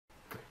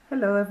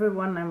Hello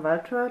everyone, I'm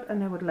Waltraud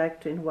and I would like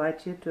to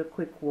invite you to a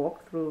quick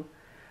walk through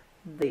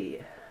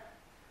the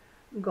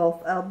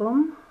golf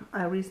album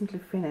I recently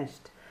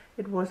finished.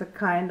 It was a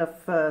kind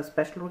of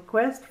special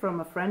request from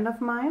a friend of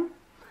mine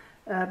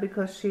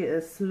because she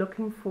is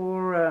looking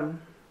for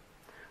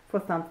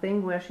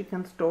something where she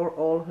can store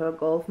all her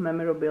golf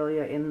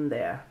memorabilia in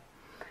there.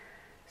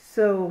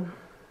 So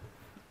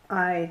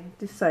I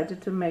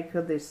decided to make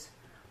her this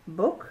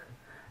book,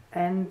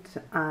 and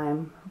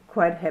I'm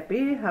quite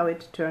happy how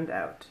it turned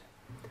out.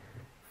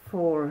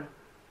 For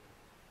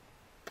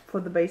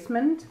the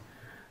basement,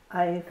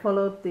 I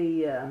followed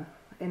the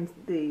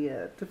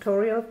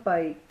tutorial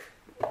by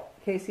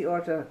Kathy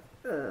Orta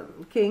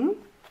King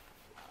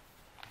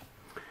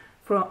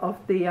of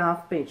the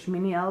half-page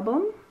mini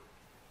album.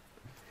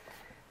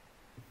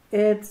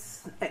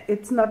 It's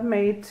not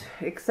made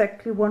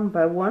exactly one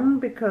by one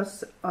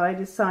because I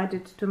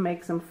decided to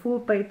make some full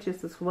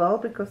pages as well,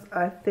 because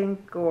I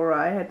think, or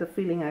I had the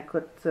feeling I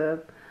could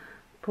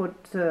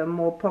put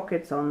more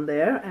pockets on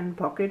there, and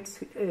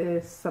pockets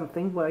is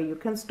something where you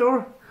can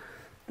store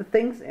the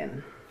things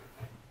in.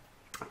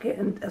 Okay,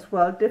 and as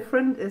well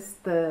different is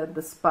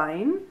the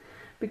spine,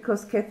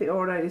 because Kathy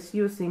Orta is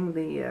using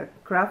the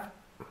craft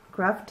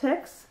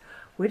text,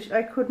 which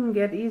I couldn't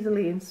get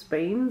easily in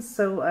Spain,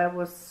 so I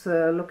was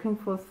looking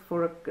for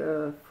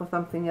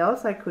something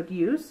else I could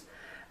use,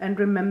 and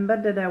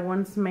remembered that I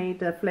once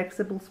made a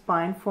flexible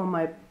spine for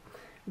my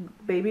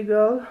baby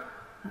girl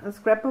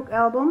scrapbook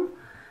album,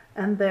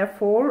 and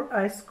therefore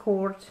I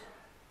scored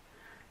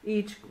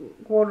each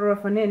 1/4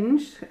 of an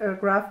inch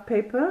graph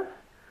paper,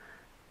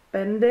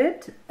 bent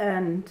it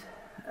and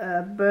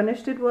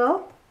burnished it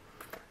well,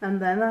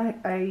 and then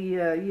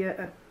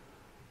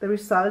the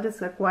result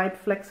is a quite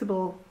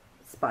flexible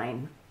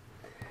spine.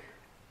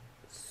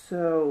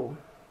 So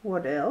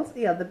what else?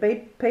 Yeah, the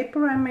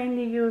paper I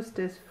mainly used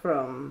is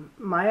from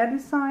Maya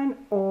Design,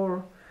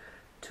 or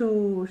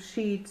 2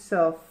 sheets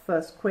of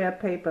square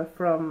paper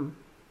from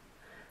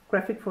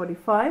Graphic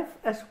 45,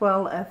 as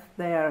well as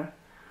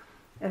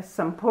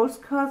some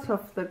postcards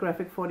of the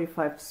Graphic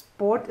 45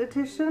 Sport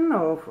Edition,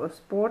 or a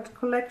Sport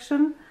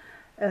collection,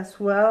 as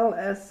well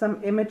as some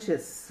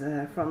images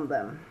from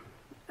them.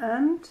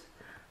 And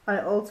I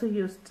also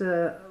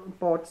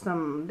bought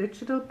some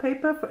digital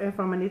paper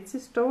from an Etsy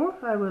store.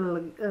 I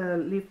will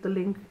leave the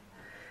link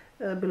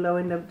below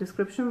in the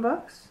description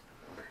box.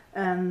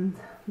 And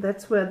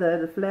that's where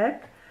the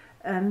flag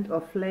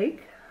or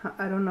flake,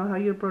 I don't know how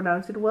you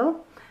pronounce it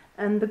well,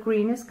 and the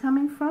green is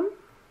coming from.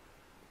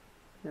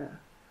 Yeah.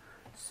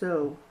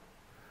 So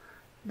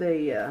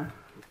the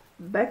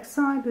back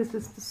side, this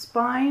is the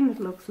spine. It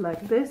looks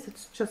like this.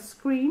 It's just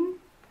screen.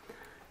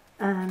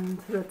 And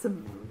it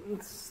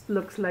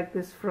looks like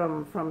this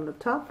from the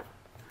top.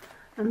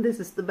 And this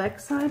is the back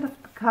side of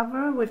the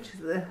cover, which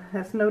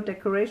has no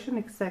decoration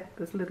except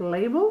this little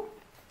label.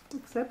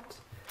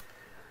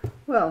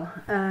 Well,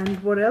 and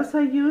what else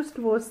I used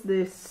was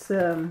this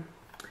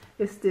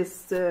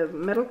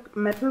metal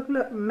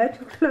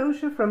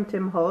closure from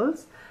Tim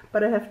Holtz,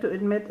 but I have to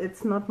admit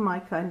it's not my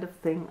kind of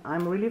thing.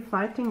 I'm really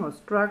fighting or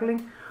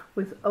struggling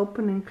with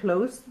open and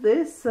close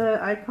this.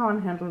 I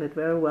can't handle it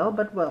very well,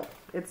 but well,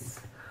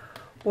 it's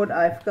what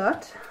I've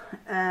got,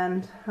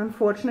 and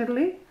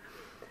unfortunately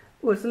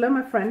Ursula,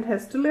 my friend,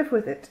 has to live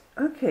with it.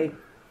 Okay,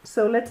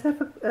 so let's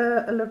have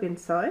a look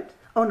inside.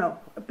 Oh no,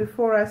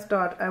 before I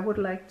start, I would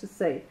like to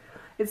say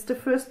it's the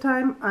first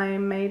time I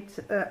made,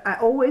 I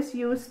always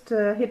used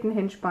hidden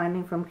hinge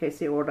binding from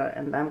Kathy Orta,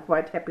 and I'm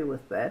quite happy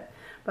with that,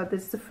 but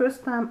it's the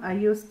first time I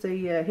used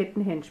the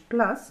hidden hinge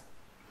plus,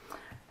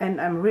 and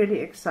I'm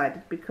really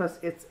excited because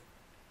it's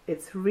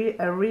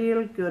a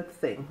real good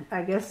thing.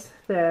 I guess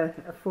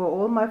for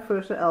all my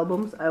future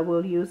albums I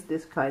will use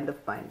this kind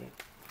of binding.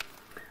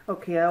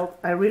 Okay,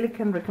 I really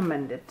can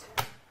recommend it.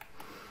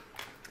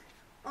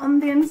 On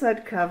the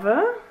inside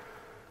cover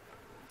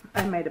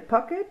I made a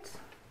pocket,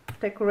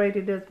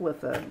 decorated it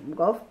with a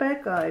golf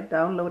bag I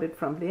downloaded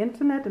from the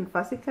internet and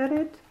fussy cut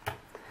it.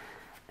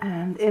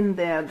 And in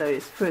there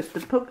is first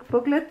the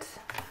booklet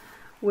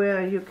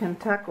where you can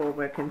tuck, or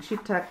where can she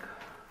tuck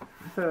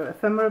her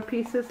ephemera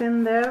pieces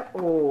in there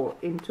or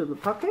into the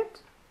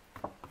pocket.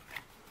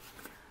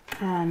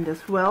 And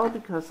as well,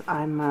 because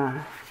I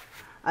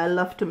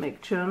love to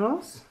make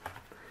journals,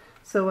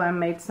 so I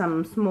made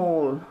some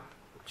small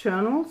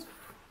journals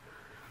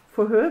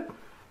for her,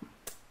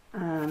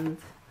 and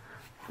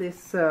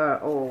this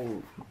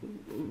all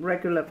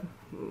regular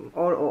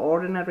or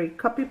ordinary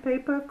copy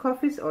paper,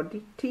 coffees or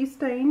tea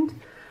stained,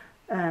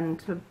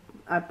 and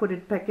I put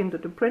it back into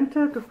the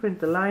printer to print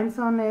the lines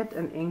on it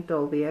and inked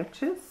all the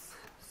edges.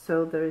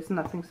 So there is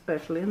nothing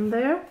special in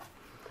there.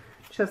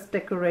 Just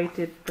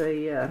decorated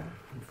the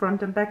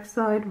front and back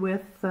side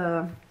with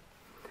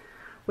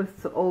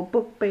old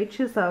book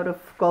pages out of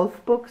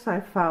golf books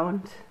I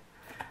found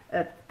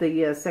at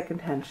the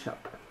second-hand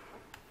shop.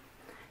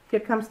 Here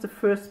comes the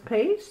first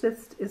page.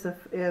 This is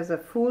a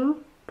full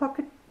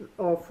pocket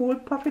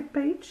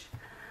page.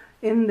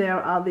 In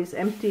there are these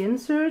empty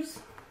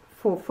inserts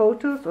for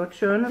photos or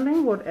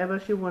journaling, whatever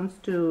she wants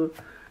to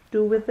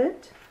do with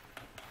it.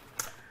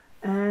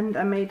 And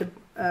I made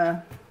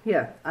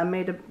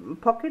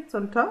pockets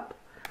on top,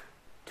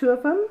 2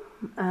 of them,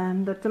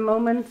 and at the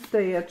moment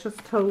they are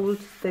just hold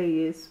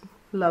these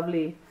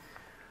lovely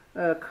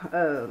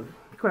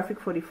Graphic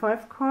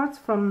 45 cards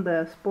from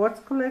the sports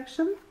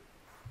collection.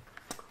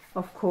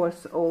 Of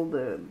course, all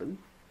the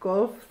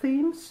golf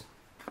themes.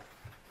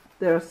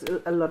 There's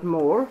a lot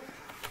more,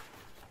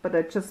 but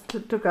I just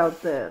took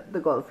out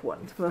the golf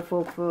ones for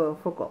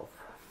golf.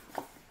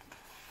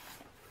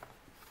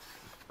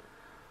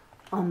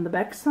 On the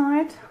back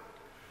side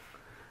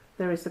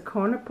there is a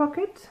corner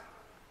pocket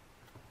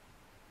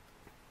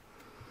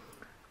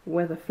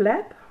with a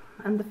flap,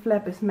 and the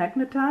flap is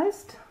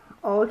magnetized.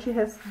 All she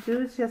has to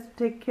do is just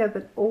take care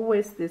that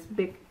always this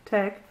big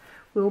tag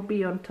will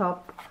be on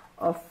top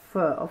of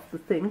the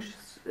things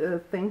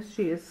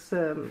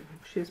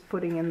she's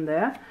putting in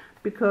there,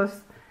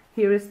 because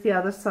here is the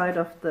other side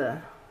of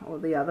the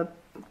other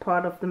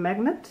part of the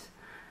magnet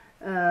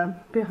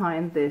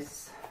behind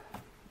this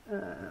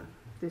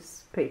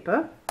this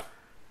paper,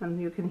 and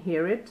you can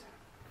hear it,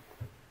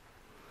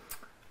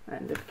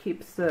 and it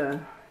keeps the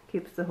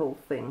whole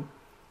thing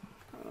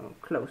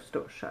closed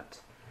or shut.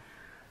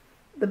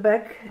 The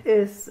back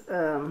is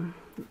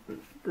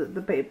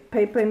the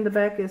paper in the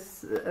back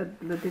is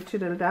the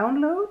digital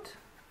download,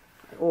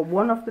 or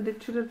one of the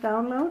digital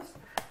downloads,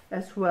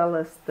 as well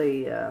as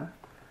the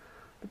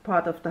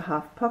part of the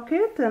half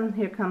pocket. And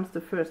here comes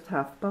the first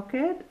half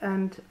pocket,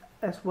 and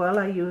as well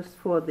I used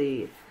for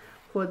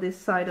this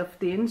side of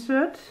the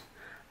insert,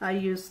 I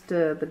used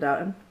the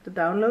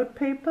download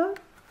paper.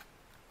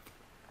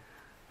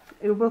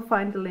 You will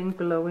find the link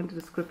below in the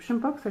description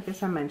box. I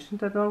guess I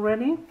mentioned that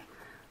already.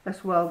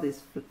 As well,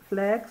 these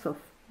flags of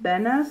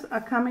banners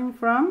are coming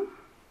from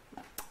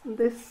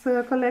this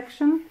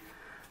collection,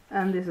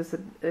 and this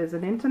is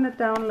an internet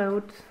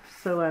download,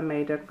 so I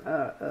made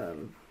a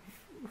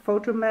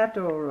photo mat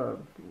or a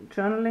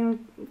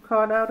journaling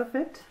card out of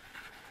it.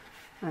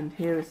 And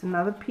here is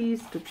another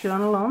piece to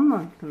journal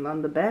on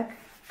the back.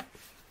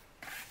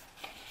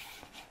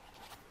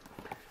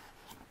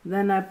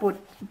 Then I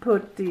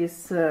put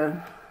these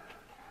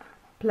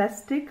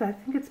plastic, I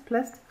think it's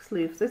plastic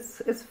sleeves.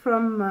 It's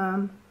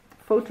from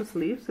photo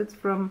sleeves. It's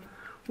from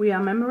We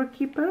Are Memory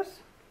Keepers.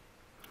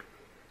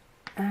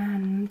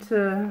 And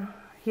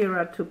here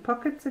are 2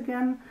 pockets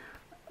again,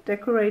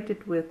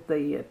 decorated with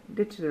the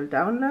digital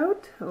download,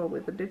 or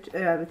with the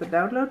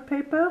download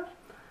paper,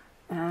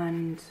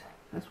 and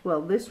as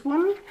well this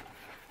one.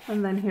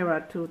 And then here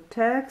are 2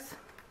 tags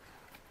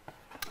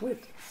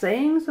with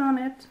sayings on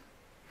it,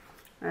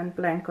 and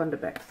blank on the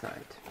back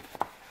side.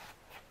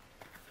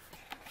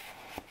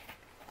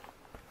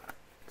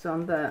 It's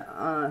on the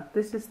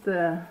this is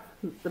the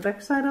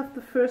back side of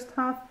the first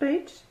half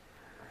page.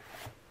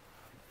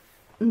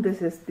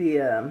 This is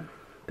the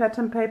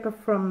pattern paper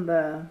from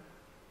the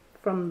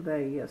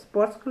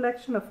sports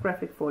collection of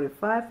Graphic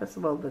 45, as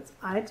well. This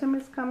item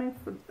is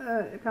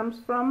comes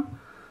from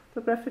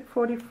the Graphic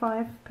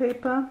 45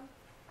 paper.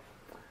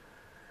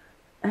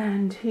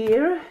 And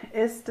here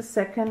is the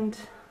second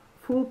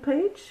full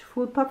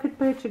pocket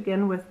page,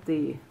 again with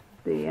the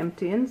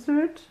empty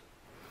insert,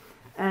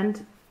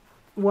 and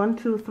 1,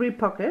 2, 3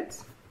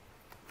 pockets.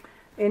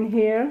 In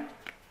here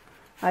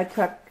I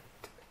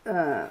tucked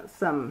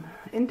some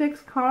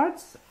index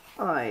cards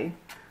I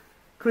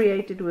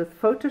created with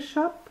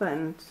Photoshop,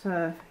 and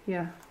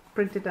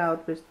printed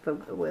out with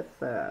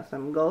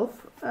some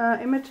golf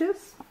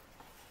images,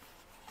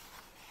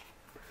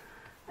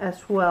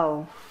 as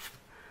well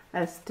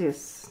as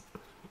this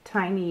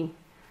tiny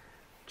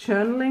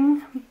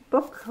journaling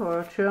book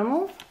or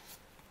journal.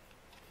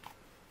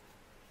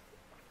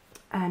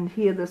 And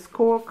here the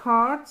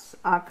scorecards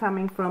are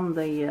coming from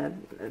the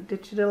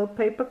digital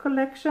paper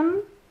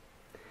collection.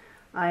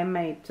 I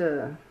made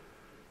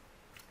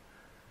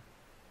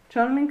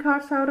journaling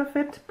cards out of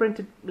it,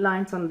 printed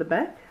lines on the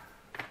back.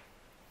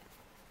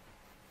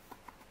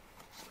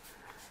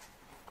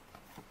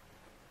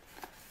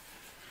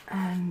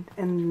 And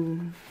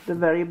in the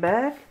very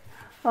back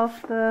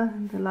of the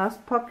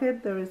last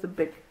pocket there is a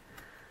big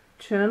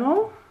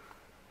journal.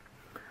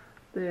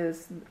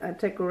 This I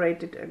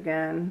decorated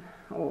again,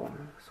 or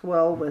as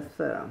well, with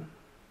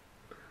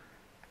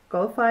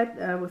golf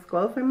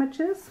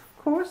images, of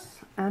course.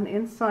 And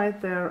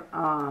inside there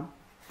are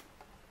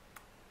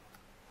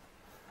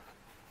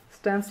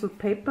stencil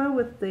paper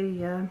with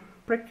the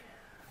brick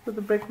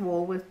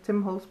wall, with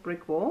Tim Holtz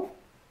brick wall.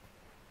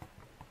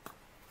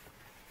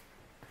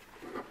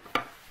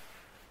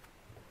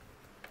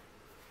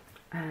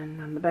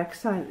 And on the back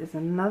side is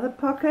another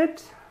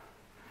pocket,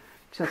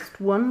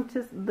 just one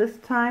this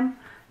time,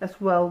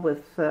 as well,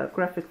 with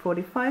Graphic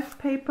 45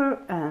 paper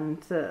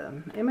and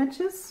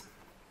images.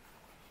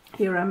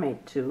 Here I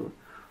made 2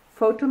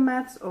 photo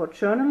mats or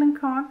journaling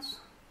cards,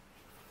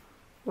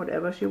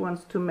 whatever she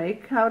wants to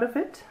make out of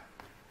it.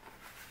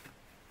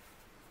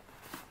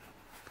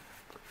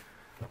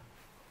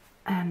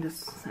 And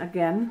this,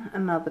 again,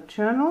 another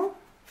journal.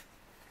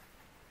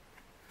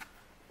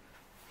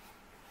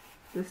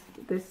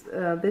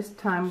 This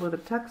time with a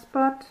tuck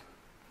spot,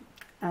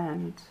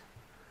 and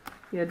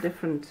Yeah,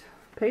 different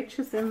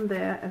pages in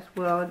there as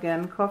well.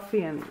 Again,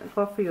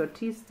 coffee or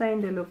tea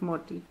stained. They look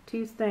more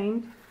tea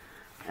stained.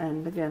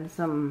 And again,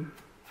 some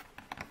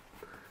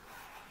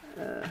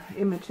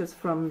images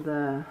from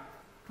the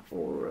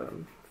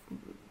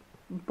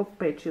book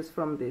pages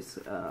from these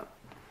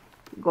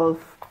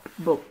golf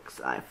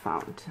books I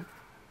found.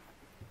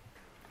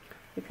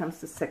 Here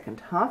comes the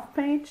second half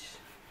page.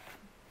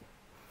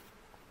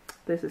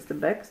 This is the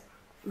back.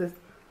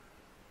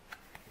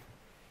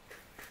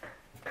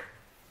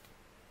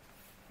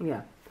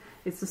 Yeah,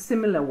 it's a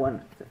similar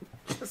one.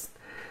 Just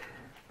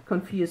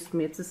confused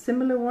me. It's a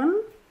similar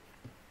one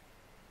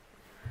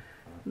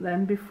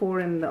than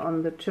before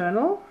on the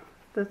journal.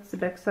 That's the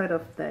back side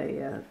of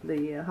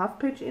the half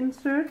page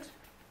insert,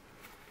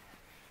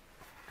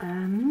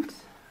 and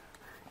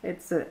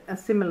it's a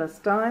similar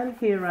style.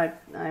 Here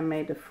I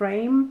made a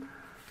frame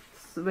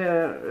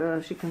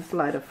where she can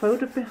slide a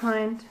photo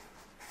behind,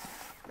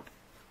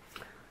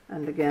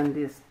 and again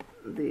these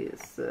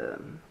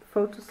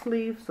photo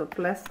sleeves or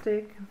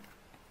plastic,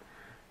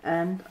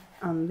 and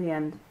on the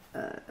end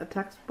a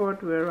tax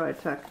board where I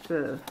tacked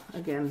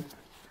again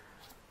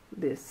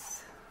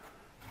this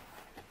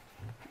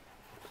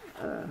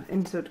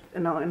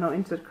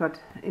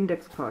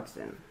index cards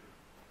in.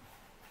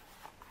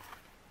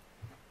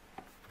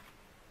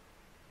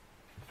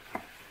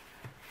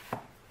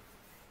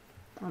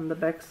 On the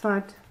back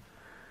side,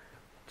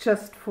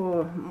 just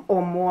for,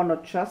 or more,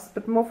 not just,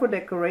 but more for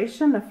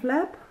decoration, a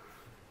flap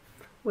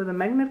with a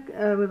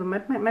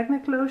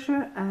magnet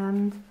closure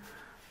and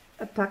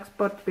a tack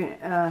spot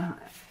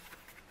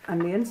on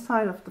the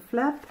inside of the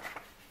flap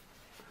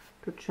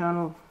to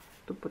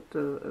put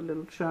a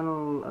little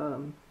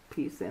journal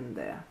piece in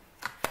there.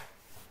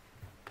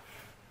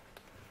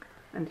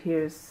 And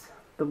here's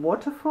the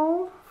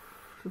waterfall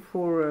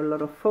for a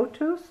lot of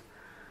photos.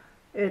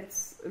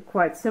 It's a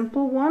quite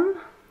simple one.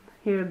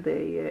 Here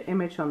the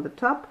image on the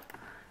top,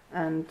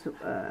 and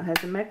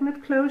has a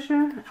magnet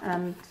closure,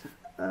 and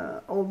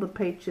all the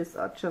pages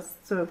are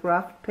just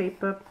graphed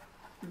paper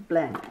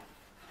blank,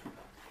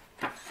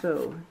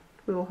 so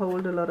it will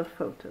hold a lot of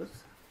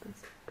photos,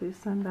 this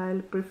piece. And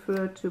I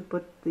prefer to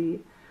put the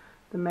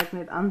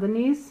magnet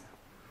underneath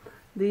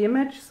the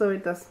image, so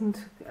it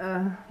doesn't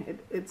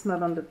it's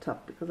not on the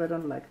top, because I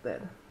don't like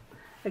that.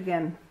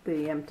 Again,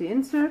 the empty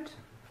insert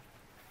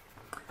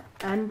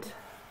and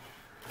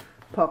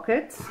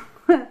pockets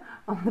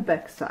on the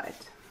back side.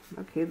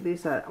 Okay,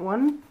 these are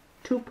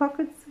 2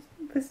 pockets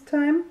this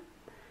time,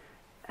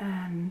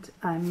 and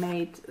I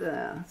made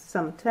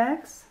some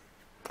tags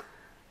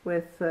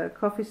with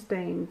coffee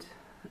stained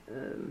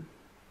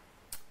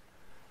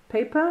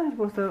paper. It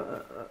was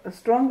a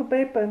stronger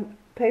paper.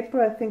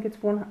 I think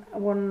it's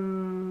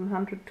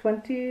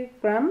 120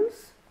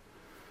 grams,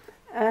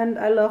 and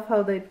I love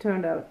how they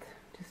turned out,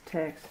 these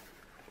tags.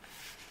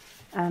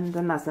 And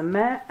another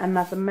mat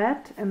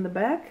in the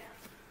back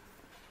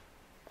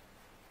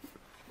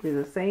with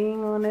a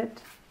saying on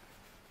it.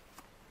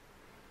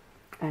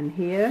 And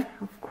here,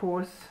 of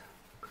course,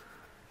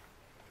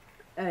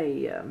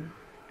 a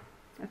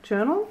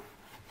journal,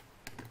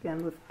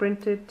 again with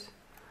printed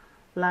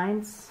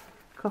lines,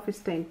 coffee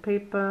stained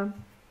paper.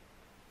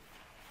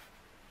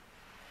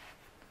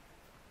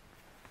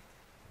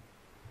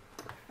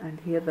 And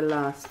here the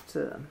last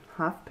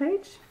half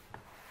page.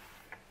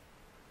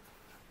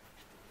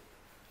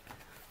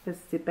 This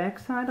is the back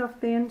side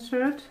of the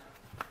insert,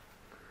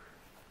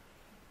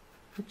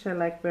 which I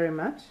like very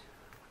much.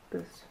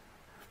 This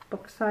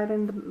book side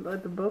in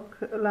the book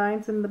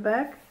lines in the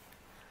back.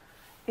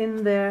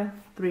 In there,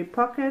 3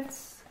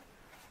 pockets,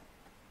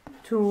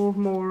 2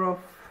 more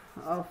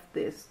of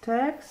these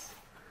tags.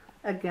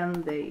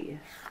 Again, the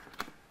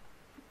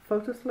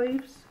photo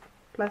sleeves,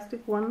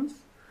 plastic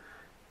ones,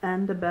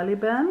 and a belly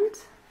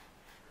band.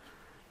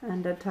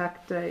 And I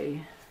tacked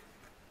a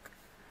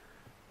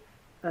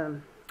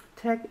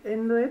tag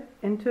into it,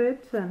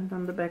 and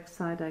on the back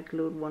side I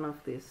glued one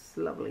of these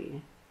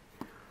lovely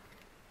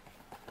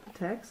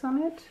tags on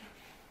it,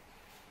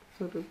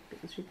 so that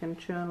you can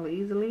journal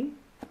easily,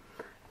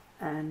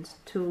 and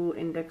 2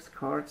 index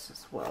cards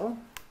as well.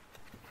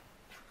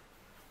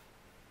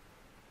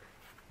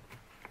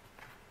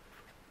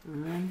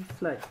 And it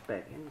slides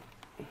back in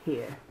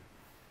here,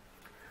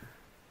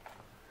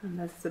 and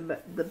that's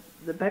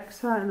the back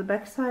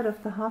side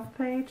of the half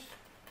page.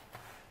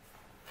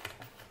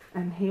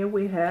 And here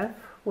we have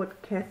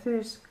what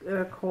Kathy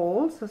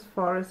calls, as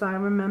far as I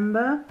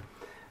remember,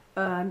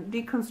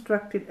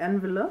 deconstructed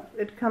envelope.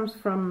 It comes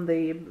from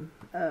the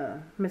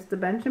Mr.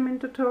 Benjamin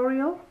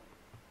tutorial,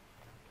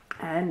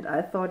 and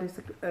I thought it's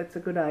a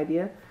good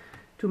idea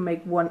to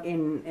make one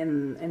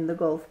in the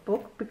golf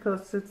book,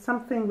 because it's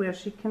something where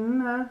she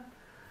can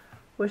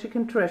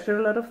treasure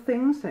a lot of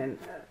things. And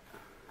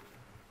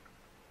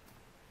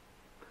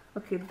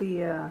okay,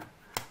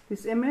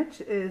 this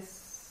image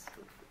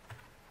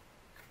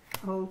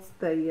holds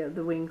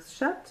the wings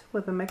shut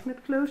with a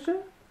magnet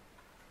closure,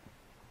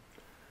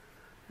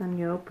 and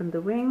you open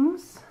the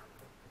wings,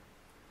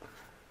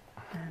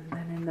 and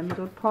then in the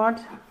middle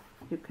part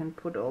you can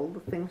put all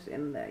the things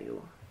in there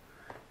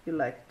you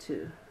like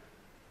to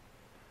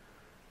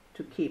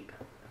keep,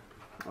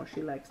 or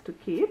she likes to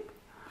keep.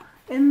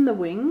 In the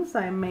wings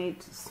I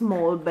made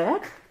small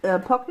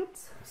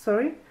pockets,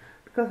 sorry,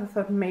 because I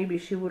thought maybe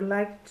she would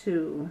like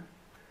to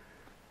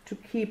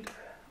keep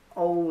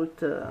old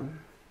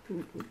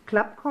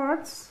club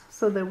cards,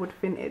 so they would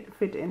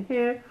fit in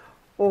here,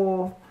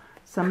 or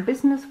some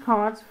business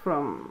cards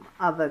from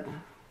other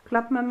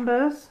club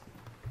members.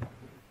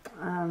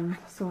 And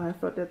so I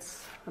thought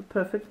that's a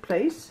perfect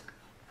place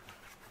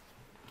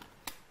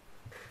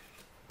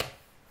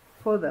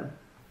for them.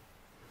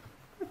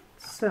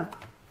 So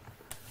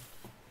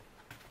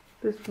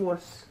this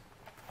was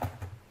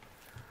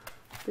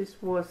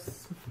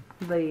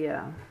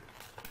the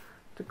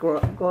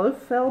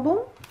golf album.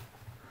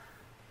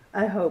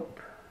 I hope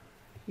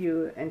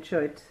you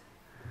enjoyed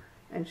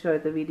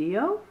the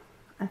video.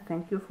 I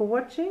thank you for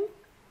watching,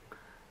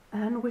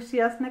 and we'll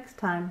see us next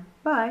time.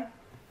 Bye.